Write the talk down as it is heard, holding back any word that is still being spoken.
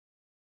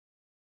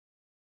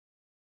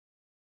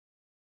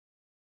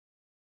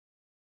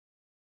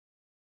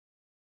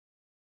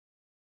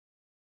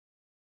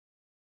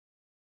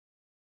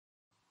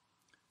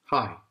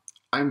Hi,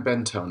 I'm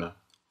Ben Toner,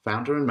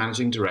 founder and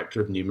managing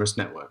director of Numerous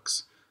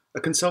Networks, a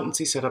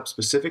consultancy set up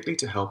specifically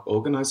to help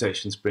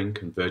organizations bring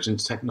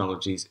convergence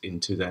technologies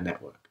into their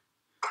network.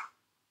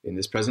 In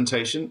this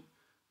presentation,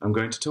 I'm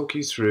going to talk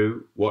you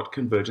through what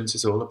convergence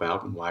is all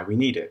about and why we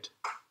need it.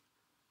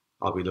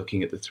 I'll be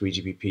looking at the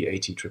 3GPP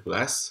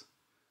AT-SSS.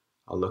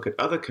 I'll look at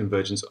other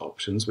convergence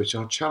options which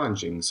are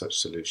challenging such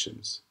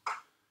solutions.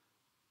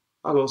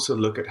 I'll also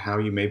look at how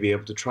you may be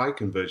able to try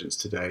convergence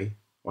today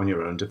on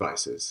your own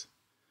devices.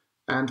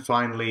 And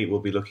finally, we'll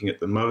be looking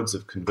at the modes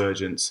of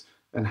convergence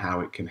and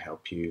how it can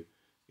help you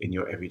in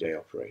your everyday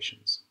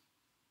operations.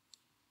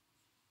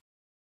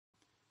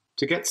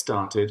 To get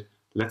started,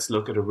 let's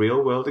look at a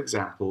real-world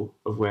example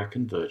of where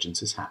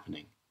convergence is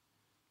happening.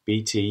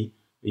 BT,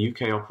 a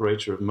UK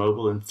operator of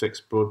mobile and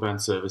fixed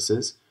broadband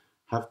services,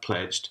 have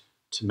pledged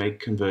to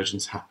make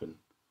convergence happen.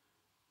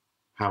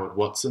 Howard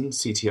Watson,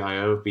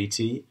 CTIO of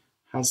BT,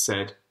 has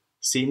said,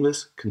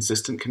 "Seamless,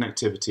 consistent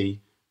connectivity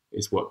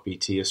is what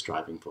BT is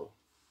striving for."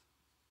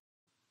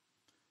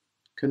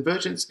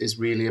 Convergence is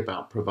really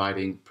about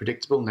providing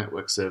predictable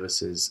network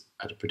services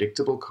at a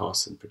predictable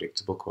cost and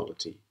predictable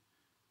quality.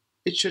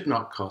 It should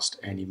not cost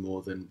any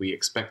more than we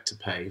expect to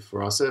pay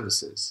for our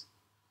services.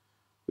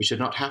 We should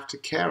not have to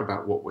care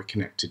about what we're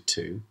connected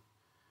to,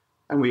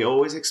 and we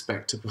always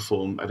expect to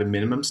perform at a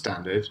minimum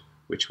standard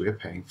which we are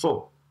paying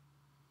for.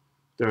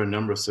 There are a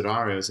number of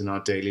scenarios in our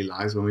daily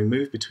lives when we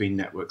move between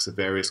networks of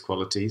various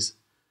qualities.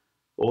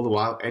 All the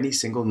while, any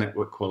single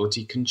network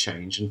quality can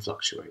change and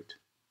fluctuate.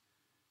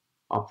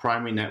 Our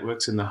primary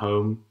networks in the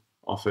home,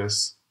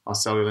 office, our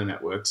cellular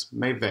networks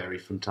may vary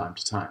from time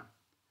to time.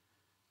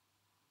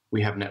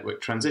 We have network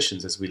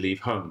transitions as we leave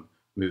home,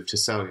 move to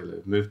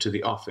cellular, move to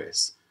the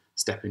office,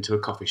 step into a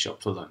coffee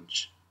shop for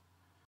lunch.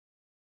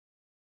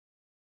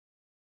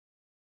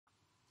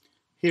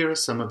 Here are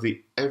some of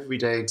the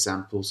everyday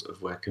examples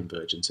of where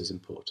convergence is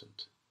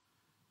important.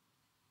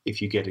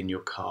 If you get in your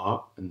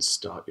car and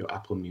start your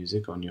Apple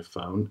Music on your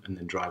phone and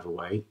then drive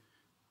away,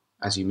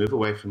 as you move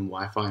away from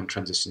Wi-Fi and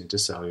transition into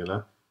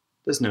cellular,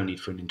 there's no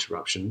need for an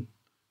interruption.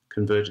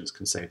 Convergence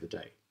can save the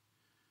day.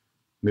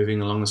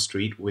 Moving along a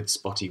street with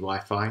spotty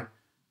Wi-Fi,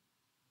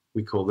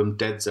 we call them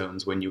dead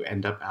zones when you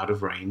end up out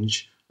of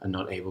range and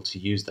not able to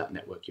use that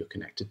network you're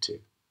connected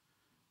to.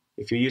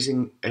 If you're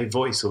using a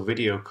voice or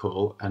video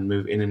call and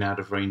move in and out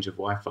of range of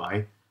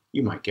Wi-Fi,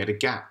 you might get a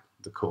gap.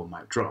 The call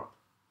might drop.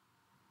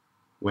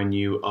 When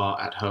you are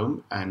at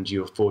home and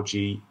your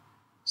 4G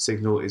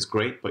signal is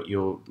great, but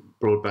your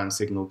broadband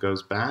signal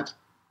goes bad,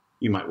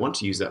 you might want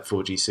to use that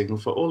 4G signal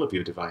for all of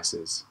your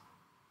devices.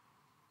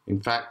 In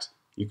fact,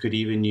 you could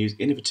even use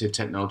innovative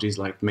technologies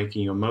like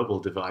making your mobile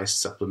device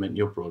supplement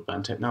your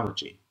broadband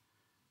technology.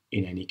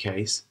 In any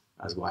case,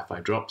 as Wi-Fi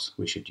drops,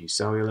 we should use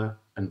cellular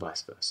and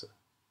vice versa.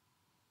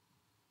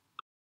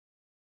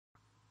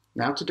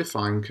 Now to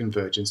define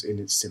convergence in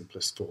its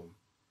simplest form.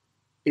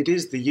 It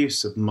is the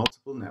use of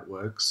multiple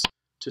networks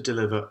to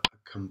deliver a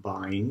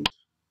combined,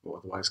 or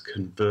otherwise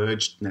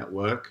converged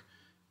network,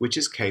 which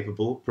is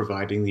capable of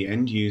providing the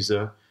end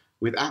user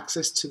with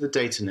access to the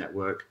data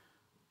network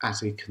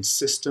at a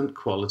consistent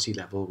quality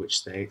level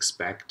which they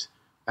expect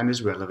and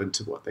is relevant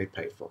to what they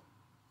pay for.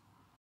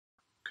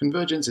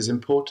 Convergence is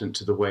important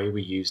to the way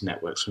we use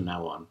networks from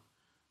now on.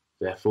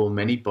 Therefore,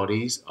 many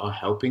bodies are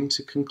helping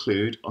to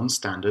conclude on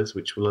standards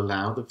which will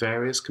allow the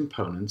various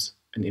components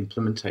and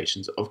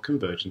implementations of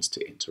convergence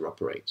to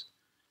interoperate.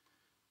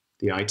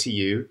 The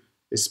ITU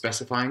is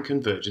specifying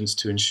convergence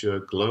to ensure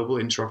global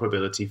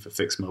interoperability for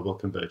fixed mobile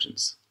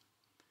convergence.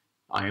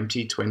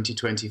 IMT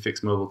 2020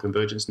 Fixed Mobile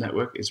Convergence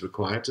Network is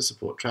required to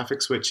support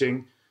traffic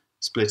switching,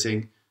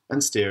 splitting,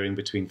 and steering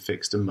between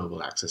fixed and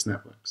mobile access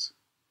networks.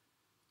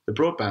 The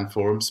Broadband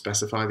Forums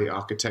specify the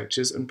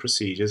architectures and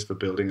procedures for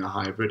building a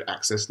hybrid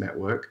access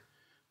network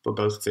for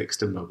both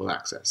fixed and mobile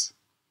access.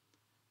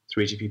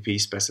 3GPP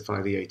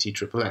specify the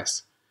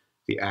AT-SSS,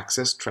 the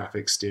access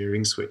traffic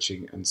steering,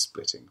 switching, and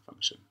splitting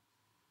function.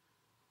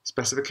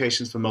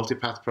 Specifications for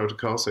multipath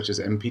protocols such as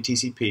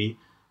MPTCP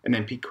and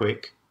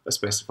MPQuick are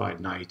specified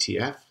in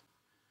IETF,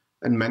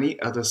 and many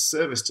other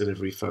service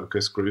delivery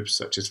focus groups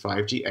such as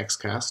 5G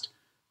XCast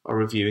are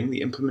reviewing the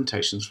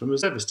implementations from a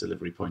service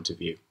delivery point of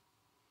view.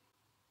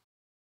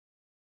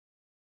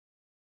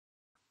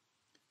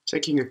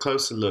 Taking a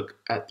closer look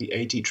at the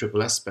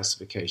AT-SSS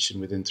specification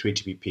within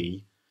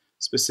 3GPP,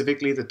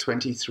 specifically the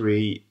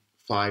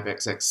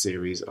 23.5XX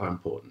series are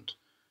important.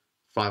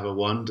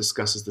 501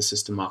 discusses the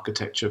system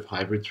architecture of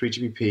hybrid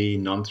 3GPP,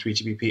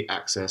 non-3GPP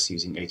access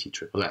using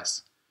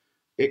AT-SSS.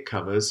 It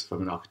covers,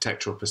 from an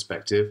architectural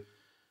perspective,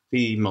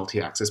 the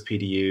multi-access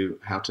PDU,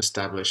 how to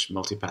establish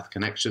multipath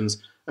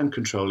connections and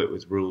control it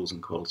with rules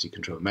and quality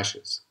control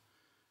measures.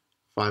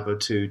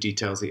 502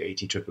 details the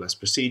AT-SSS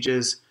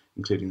procedures,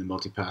 including the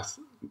multipath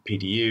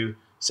PDU,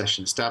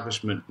 session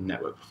establishment, and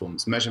network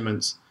performance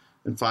measurements,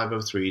 and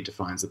 503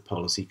 defines the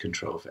policy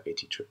control for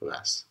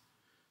AT-SSS.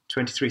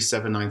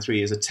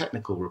 23793 is a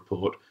technical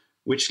report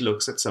which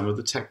looks at some of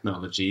the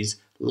technologies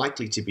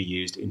likely to be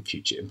used in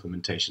future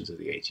implementations of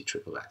the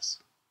AT-SSS.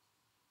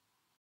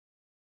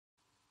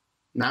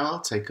 Now I'll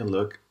take a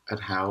look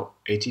at how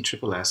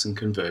ATSSS and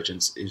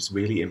Convergence is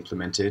really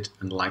implemented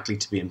and likely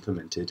to be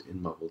implemented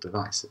in mobile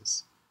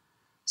devices,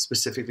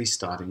 specifically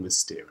starting with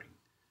steering.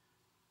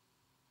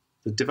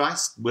 The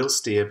device will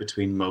steer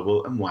between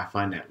mobile and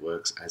Wi-Fi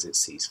networks as it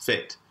sees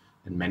fit,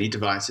 and many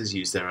devices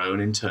use their own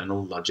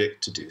internal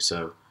logic to do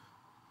so.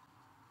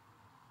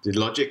 The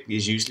logic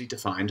is usually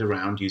defined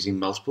around using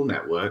multiple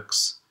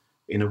networks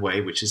in a way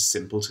which is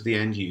simple to the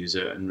end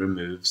user and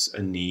removes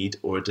a need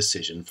or a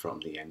decision from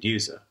the end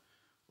user.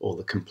 All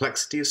the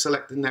complexity of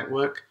selecting the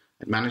network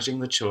and managing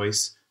the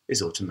choice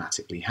is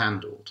automatically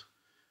handled,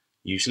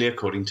 usually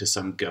according to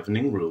some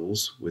governing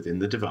rules within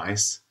the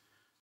device.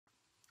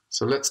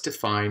 So let's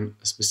define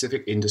a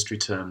specific industry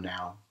term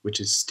now, which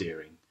is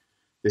steering.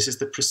 This is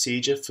the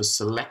procedure for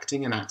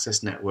selecting an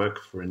access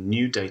network for a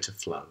new data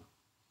flow.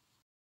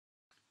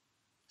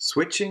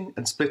 Switching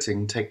and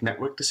splitting take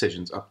network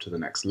decisions up to the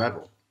next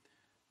level.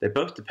 They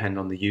both depend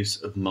on the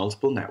use of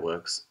multiple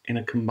networks in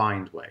a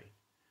combined way.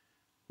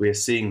 We are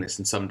seeing this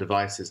in some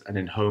devices and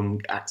in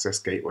home access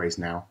gateways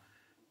now.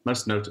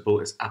 Most notable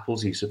is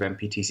Apple's use of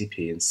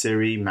MPTCP in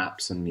Siri,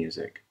 Maps, and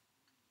Music.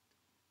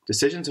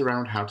 Decisions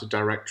around how to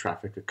direct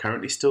traffic are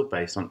currently still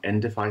based on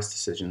end-device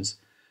decisions,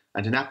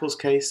 and in Apple's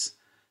case,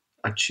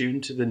 are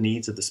tuned to the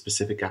needs of the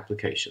specific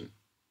application.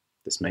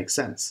 This makes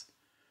sense.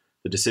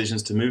 The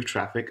decisions to move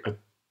traffic are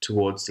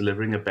towards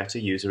delivering a better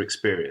user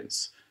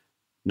experience,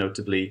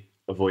 notably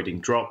avoiding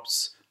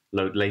drops,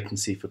 low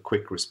latency for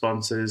quick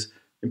responses,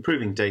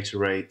 improving data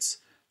rates,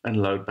 and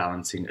load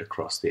balancing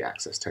across the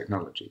access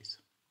technologies.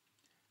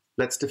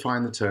 Let's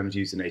define the terms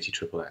used in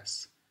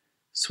ATSSS.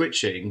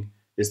 Switching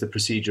is the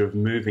procedure of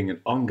moving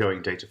an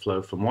ongoing data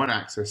flow from one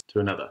access to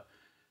another,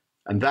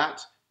 and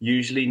that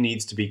usually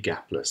needs to be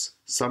gapless,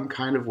 some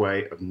kind of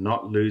way of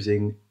not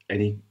losing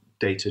any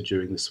data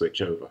during the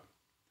switchover.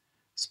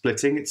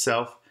 Splitting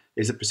itself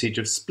is a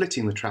procedure of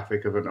splitting the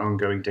traffic of an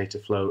ongoing data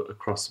flow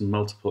across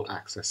multiple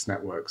access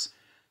networks.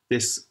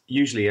 This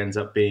usually ends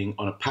up being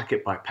on a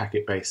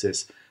packet-by-packet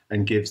basis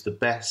and gives the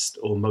best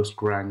or most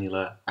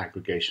granular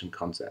aggregation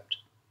concept.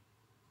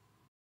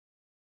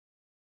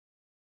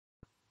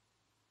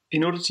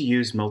 In order to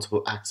use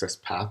multiple access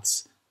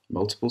paths,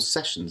 multiple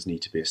sessions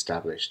need to be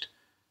established.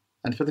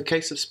 And for the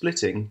case of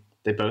splitting,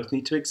 they both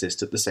need to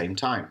exist at the same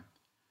time.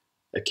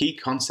 A key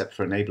concept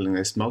for enabling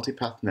this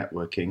multipath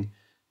networking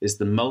is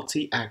the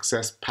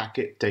Multi-Access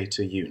Packet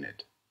Data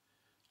Unit,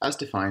 as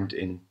defined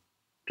in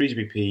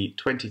 3GPP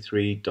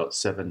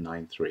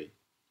 23.793.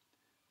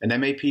 An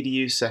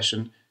MAPDU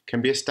session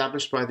can be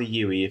established by the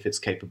UE if it's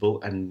capable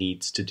and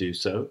needs to do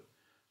so,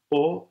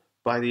 or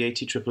by the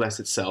ATSSS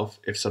itself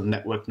if some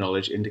network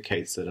knowledge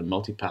indicates that a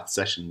multipath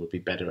session would be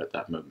better at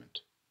that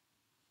moment.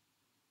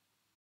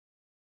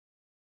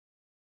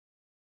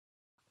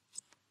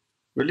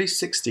 Release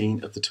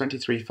 16 of the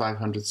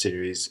 23500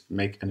 series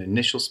make an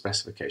initial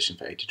specification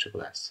for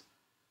ATSSS.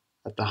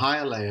 At the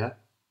higher layer,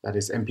 that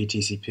is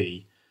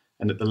MPTCP,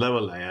 and at the lower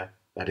layer,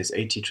 that is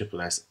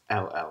ATSSS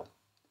LL,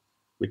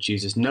 which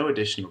uses no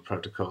additional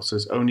protocol, so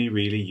is only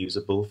really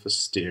usable for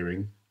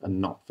steering and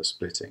not for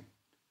splitting.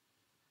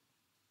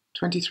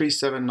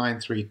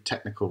 23793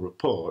 technical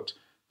report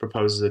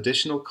proposes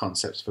additional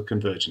concepts for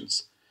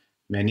convergence,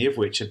 many of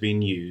which have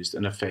been used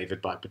and are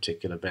favored by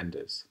particular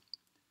vendors.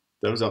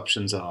 Those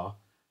options are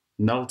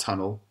null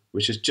tunnel,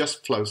 which is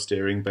just flow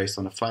steering based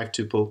on a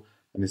 5-tuple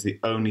and is the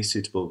only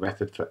suitable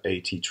method for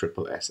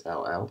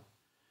ATSSL.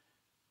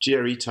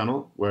 GRE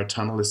tunnel, where a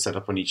tunnel is set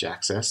up on each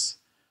access.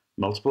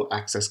 Multiple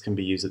access can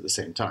be used at the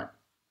same time.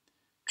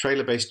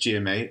 Trailer-based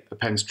GMA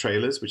appends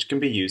trailers which can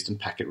be used in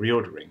packet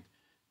reordering,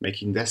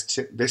 making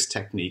this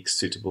technique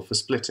suitable for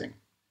splitting.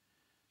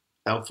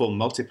 L4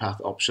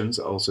 multipath options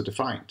are also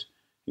defined,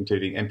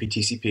 including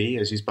MPTCP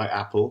as used by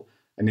Apple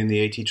and in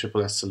the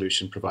ATSSS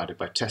solution provided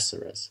by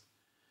Tessera's.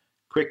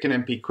 Quick and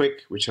MP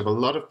Quick, which have a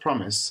lot of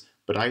promise,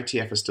 but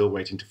IETF are still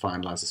waiting to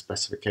finalize the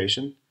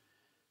specification.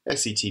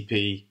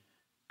 SETP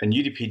and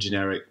UDP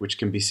generic, which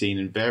can be seen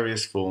in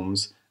various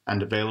forms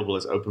and available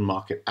as open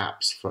market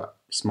apps for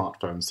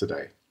smartphones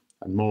today,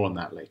 and more on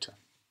that later.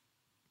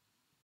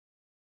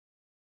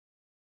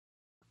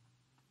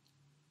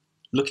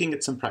 Looking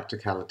at some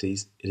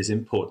practicalities, it is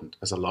important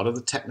as a lot of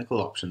the technical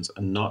options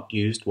are not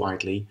used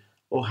widely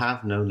or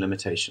have known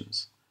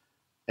limitations.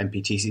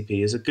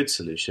 MPTCP is a good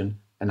solution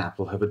and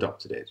Apple have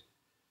adopted it.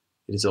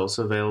 It is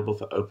also available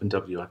for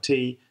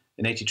OpenWRT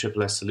and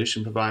ATSSS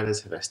solution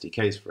providers have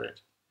SDKs for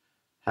it.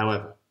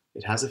 However,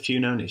 it has a few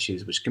known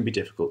issues which can be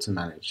difficult to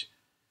manage.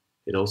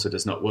 It also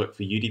does not work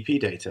for UDP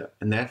data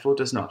and therefore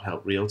does not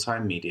help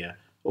real-time media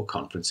or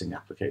conferencing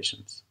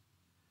applications.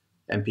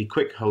 MP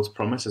Quick holds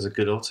promise as a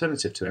good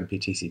alternative to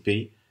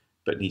MPTCP,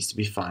 but needs to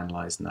be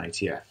finalized in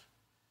IETF.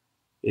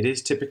 It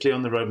is typically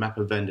on the roadmap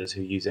of vendors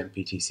who use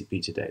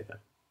MPTCP today, though.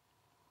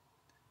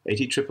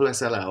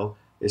 ATSSL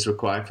is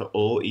required for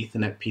all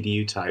Ethernet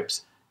PDU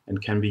types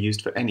and can be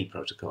used for any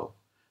protocol,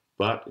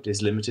 but it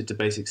is limited to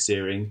basic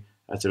steering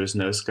as there is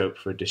no scope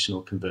for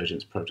additional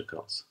convergence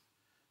protocols.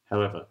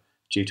 However,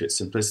 due to its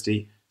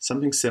simplicity,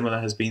 something similar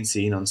has been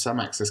seen on some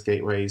access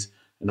gateways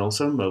and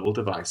also mobile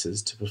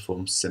devices to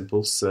perform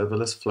simple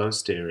serverless flow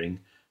steering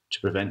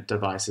to prevent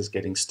devices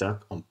getting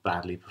stuck on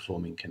badly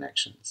performing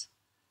connections.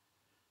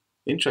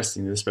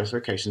 Interestingly, the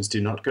specifications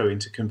do not go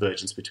into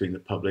convergence between the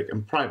public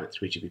and private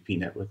 3GPP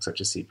networks such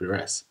as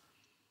CBRS.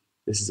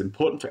 This is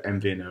important for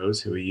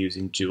MVNOs who are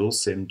using dual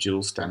SIM,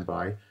 dual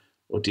standby,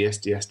 or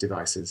DSDS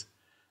devices,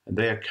 and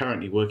they are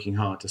currently working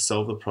hard to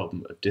solve the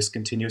problem of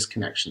discontinuous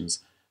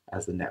connections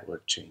as the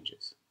network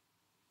changes.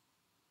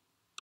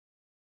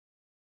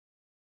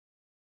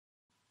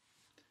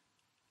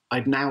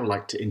 I'd now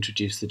like to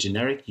introduce the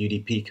generic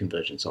UDP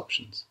convergence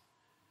options.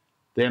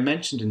 They are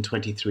mentioned in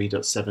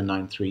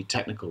 23.793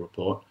 technical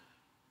report,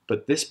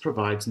 but this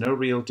provides no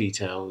real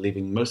detail,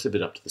 leaving most of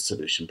it up to the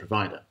solution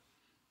provider.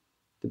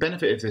 The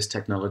benefit of this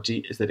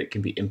technology is that it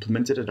can be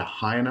implemented at a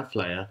high enough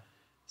layer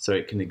so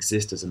it can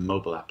exist as a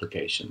mobile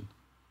application.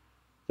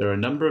 There are a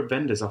number of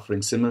vendors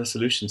offering similar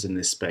solutions in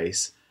this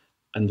space,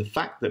 and the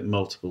fact that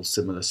multiple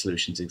similar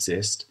solutions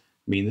exist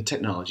mean the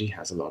technology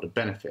has a lot of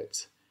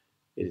benefits.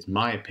 It is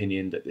my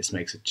opinion that this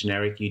makes a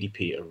generic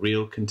UDP a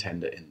real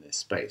contender in this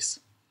space.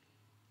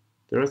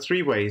 There are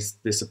three ways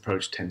this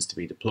approach tends to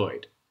be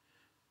deployed.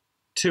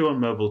 Two on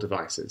mobile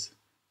devices,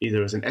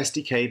 either as an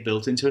SDK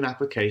built into an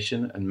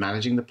application and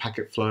managing the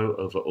packet flow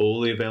over all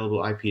the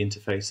available IP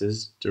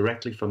interfaces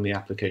directly from the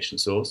application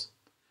source.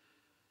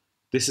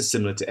 This is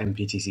similar to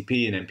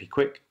MPTCP and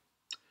MPQuick.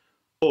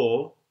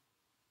 Or,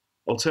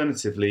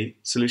 alternatively,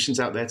 solutions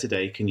out there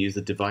today can use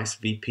the device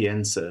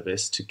VPN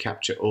service to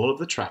capture all of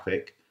the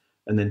traffic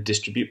and then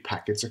distribute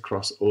packets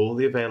across all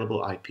the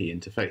available IP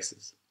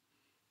interfaces.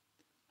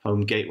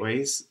 Home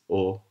gateways,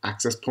 or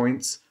access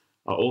points,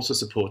 are also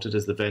supported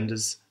as the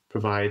vendors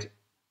provide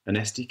an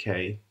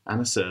SDK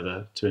and a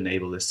server to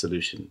enable this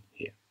solution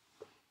here.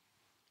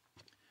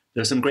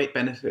 There are some great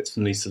benefits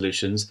from these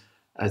solutions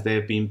as they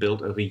have been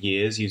built over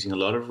years using a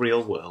lot of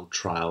real-world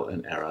trial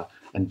and error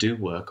and do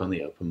work on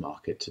the open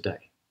market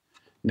today.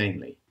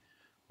 Namely,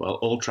 while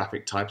all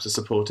traffic types are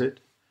supported,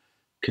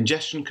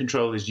 congestion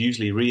control is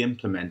usually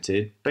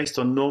re-implemented based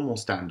on normal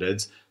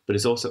standards, but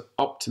is also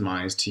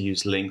optimized to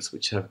use links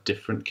which have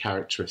different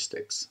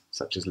characteristics,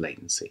 such as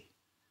latency.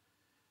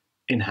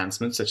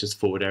 Enhancements such as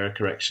forward error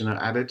correction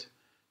are added,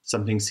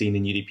 something seen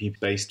in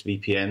UDP-based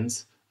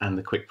VPNs and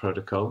the QUIC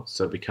protocol,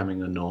 so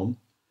becoming a norm.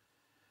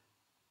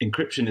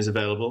 Encryption is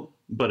available,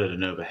 but at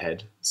an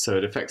overhead, so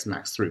it affects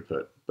max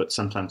throughput, but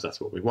sometimes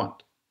that's what we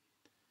want.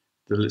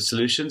 The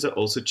solutions are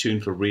also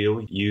tuned for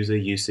real user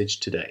usage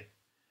today,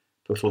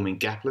 performing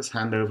gapless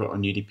handover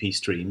on UDP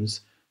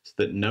streams so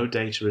that no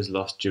data is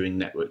lost during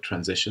network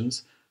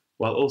transitions,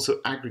 while also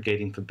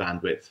aggregating for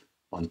bandwidth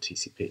on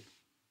TCP.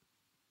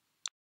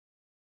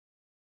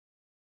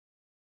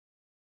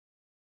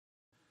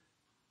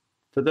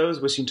 For those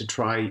wishing to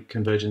try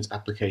convergence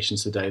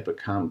applications today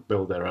but can't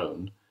build their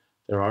own,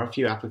 there are a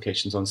few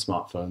applications on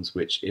smartphones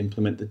which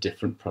implement the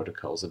different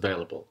protocols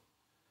available.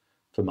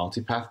 For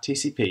multipath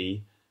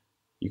TCP,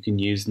 you can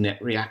use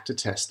NetReactor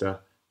Tester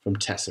from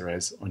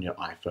Tessera's on your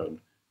iPhone.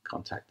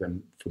 Contact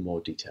them for more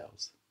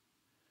details.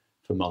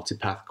 For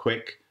multipath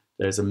QUIC,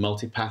 there is a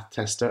multipath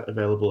tester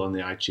available on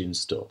the iTunes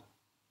Store.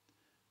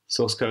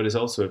 Source code is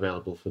also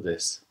available for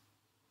this.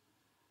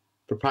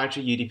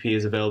 Proprietary UDP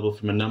is available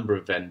from a number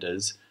of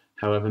vendors,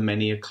 however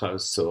many are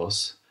closed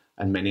source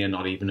and many are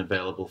not even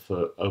available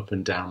for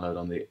open download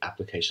on the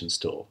application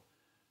store.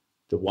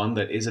 The one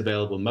that is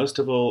available most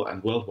of all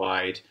and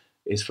worldwide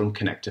is from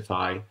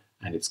Connectify,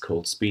 and it's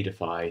called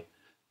Speedify.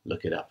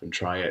 Look it up and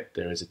try it.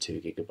 There is a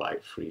 2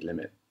 GB free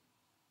limit.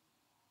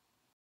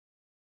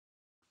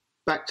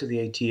 Back to the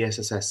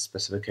ATSSS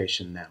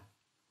specification now.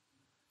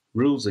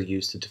 Rules are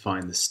used to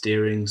define the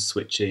steering,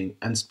 switching,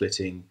 and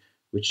splitting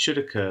which should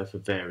occur for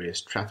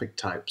various traffic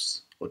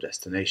types or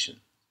destination.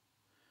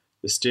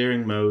 The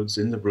steering modes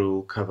in the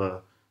rule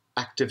cover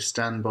active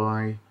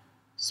standby,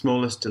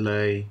 smallest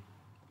delay,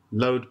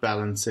 load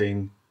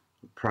balancing,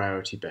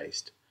 priority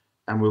based,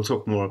 and we'll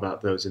talk more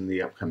about those in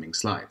the upcoming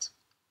slides.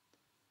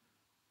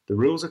 The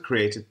rules are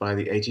created by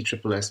the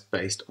ATSSS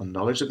based on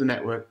knowledge of the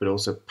network, but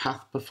also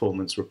path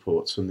performance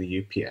reports from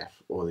the UPF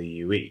or the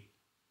UE.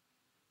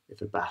 If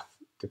a path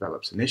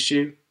develops an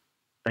issue,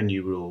 a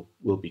new rule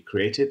will be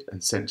created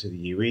and sent to the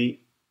UE,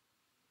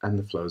 and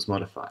the flow is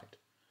modified.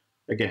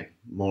 Again,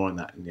 more on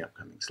that in the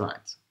upcoming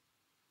slides.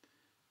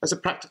 As a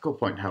practical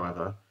point,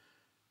 however,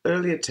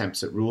 early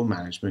attempts at rule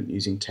management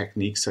using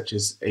techniques such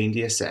as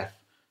ANDSF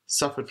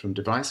suffered from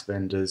device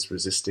vendors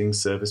resisting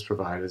service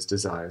providers'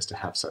 desires to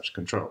have such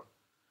control.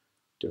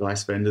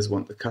 Device vendors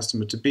want the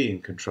customer to be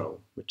in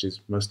control, which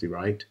is mostly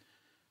right,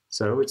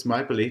 so it's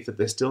my belief that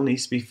there still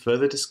needs to be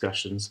further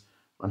discussions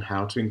on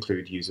how to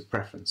include user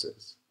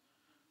preferences.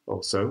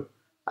 Also,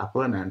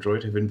 Apple and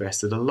Android have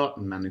invested a lot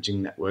in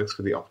managing networks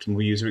for the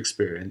optimal user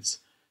experience,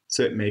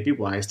 so it may be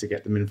wise to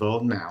get them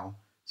involved now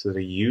so that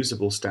a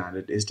usable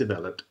standard is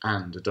developed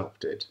and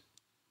adopted.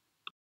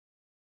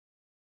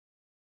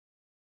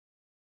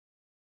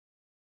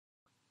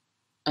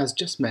 As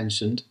just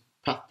mentioned,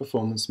 path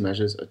performance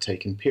measures are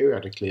taken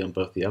periodically on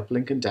both the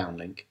uplink and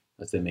downlink,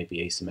 as they may be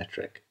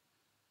asymmetric.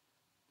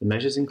 The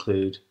measures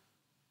include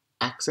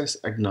access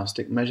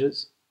agnostic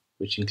measures,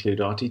 which include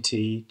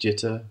RTT,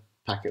 jitter,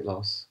 packet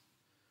loss,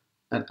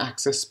 and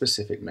access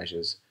specific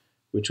measures,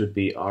 which would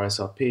be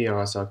RSRP,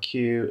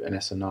 RSRQ, and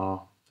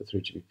SNR for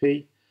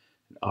 3GPP,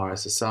 and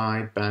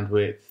RSSI,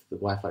 bandwidth, the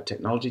Wi-Fi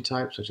technology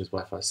type, such as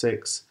Wi-Fi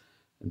 6,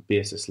 and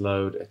BSS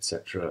load,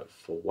 etc.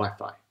 for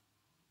Wi-Fi.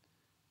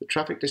 The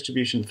traffic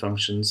distribution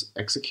functions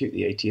execute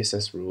the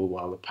ATSS rule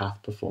while the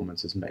path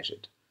performance is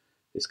measured.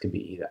 This can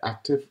be either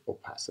active or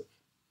passive.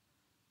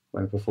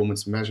 When a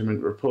performance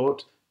measurement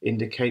report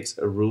indicates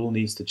a rule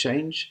needs to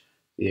change,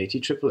 the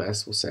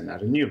ATSS will send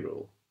out a new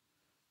rule.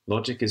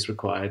 Logic is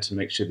required to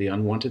make sure the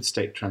unwanted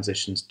state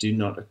transitions do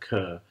not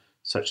occur,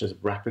 such as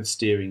rapid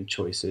steering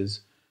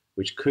choices,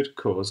 which could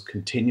cause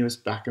continuous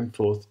back and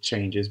forth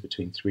changes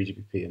between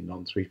 3GPP and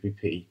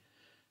non-3GPP,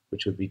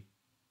 which would be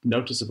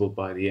noticeable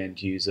by the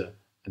end user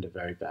and a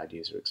very bad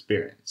user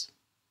experience.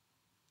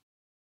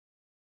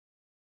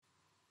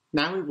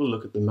 Now we will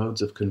look at the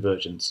modes of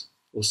convergence,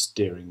 or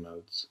steering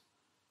modes.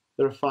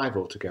 There are 5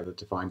 altogether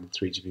defined in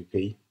 3GPP.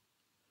 The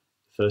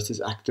first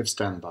is active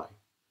standby,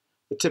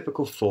 the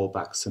typical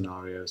fallback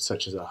scenario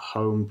such as a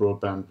home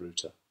broadband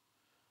router.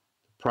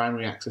 The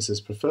primary access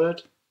is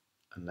preferred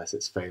unless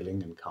it's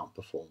failing and can't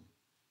perform.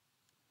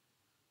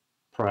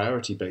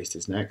 Priority-based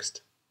is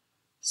next.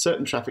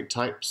 Certain traffic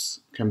types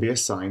can be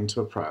assigned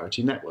to a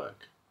priority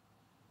network.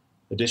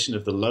 Addition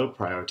of the low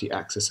priority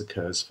access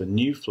occurs for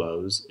new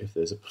flows if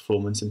there's a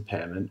performance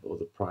impairment or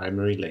the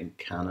primary link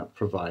cannot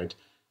provide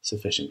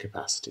sufficient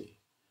capacity.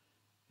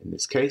 In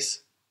this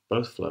case,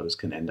 both flows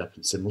can end up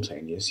in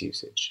simultaneous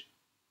usage.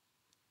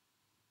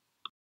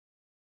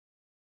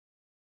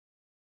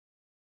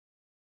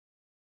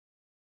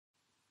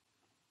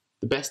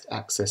 The best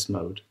access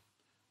mode.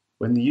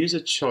 When the user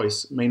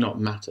choice may not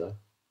matter,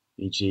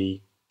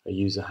 e.g. a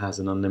user has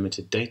an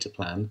unlimited data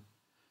plan,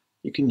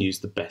 you can use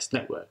the best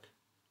network,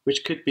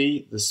 which could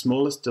be the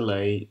smallest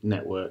delay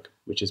network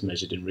which is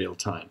measured in real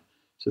time.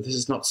 So this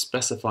is not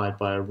specified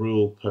by a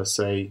rule per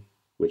se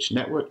which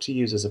network to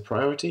use as a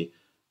priority,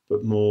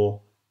 but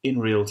more in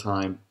real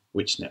time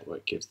which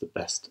network gives the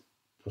best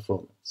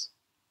performance.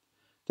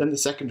 Then the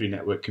secondary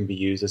network can be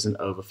used as an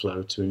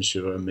overflow to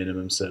ensure a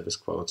minimum service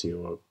quality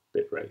or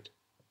bitrate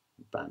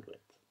bandwidth.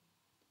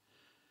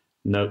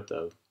 Note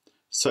though,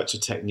 such a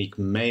technique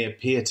may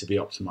appear to be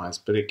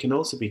optimized, but it can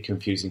also be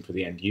confusing for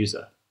the end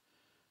user.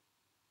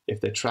 If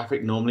their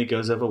traffic normally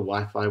goes over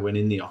Wi-Fi when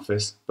in the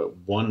office, but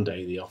one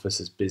day the office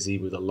is busy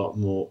with a lot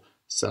more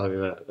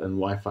cellular and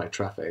Wi-Fi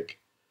traffic,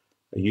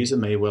 a user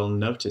may well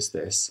notice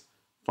this,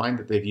 find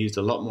that they've used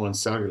a lot more on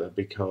cellular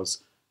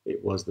because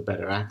it was the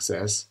better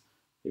access,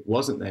 it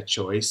wasn't their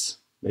choice,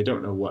 they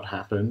don't know what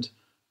happened,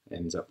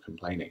 ends up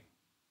complaining.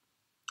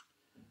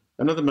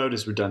 Another mode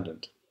is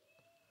redundant.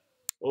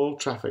 All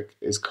traffic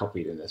is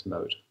copied in this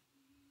mode.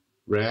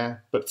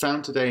 Rare, but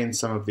found today in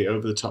some of the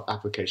over-the-top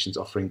applications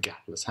offering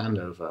gapless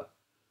handover.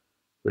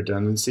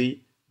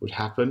 Redundancy would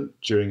happen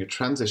during a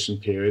transition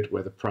period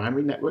where the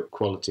primary network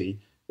quality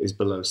is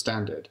below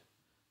standard.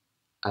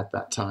 At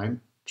that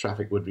time,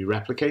 traffic would be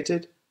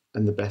replicated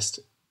and the best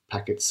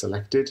packets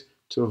selected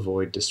to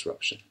avoid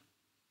disruption.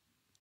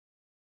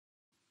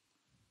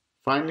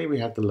 Finally, we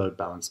have the load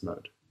balance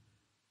mode.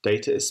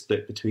 Data is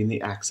split between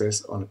the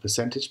access on a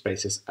percentage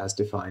basis as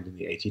defined in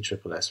the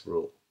ATSS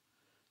rule.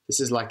 This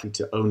is likely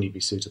to only be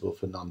suitable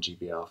for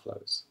non-GBR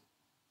flows.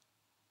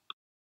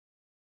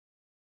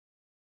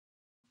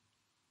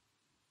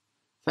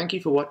 Thank you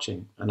for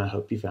watching, and I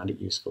hope you found it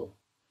useful.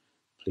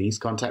 Please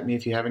contact me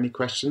if you have any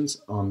questions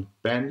on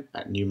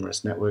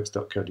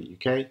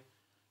ben@numerousnetworks.co.uk. The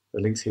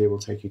links here will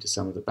take you to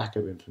some of the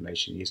backup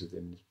information used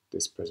within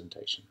this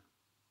presentation.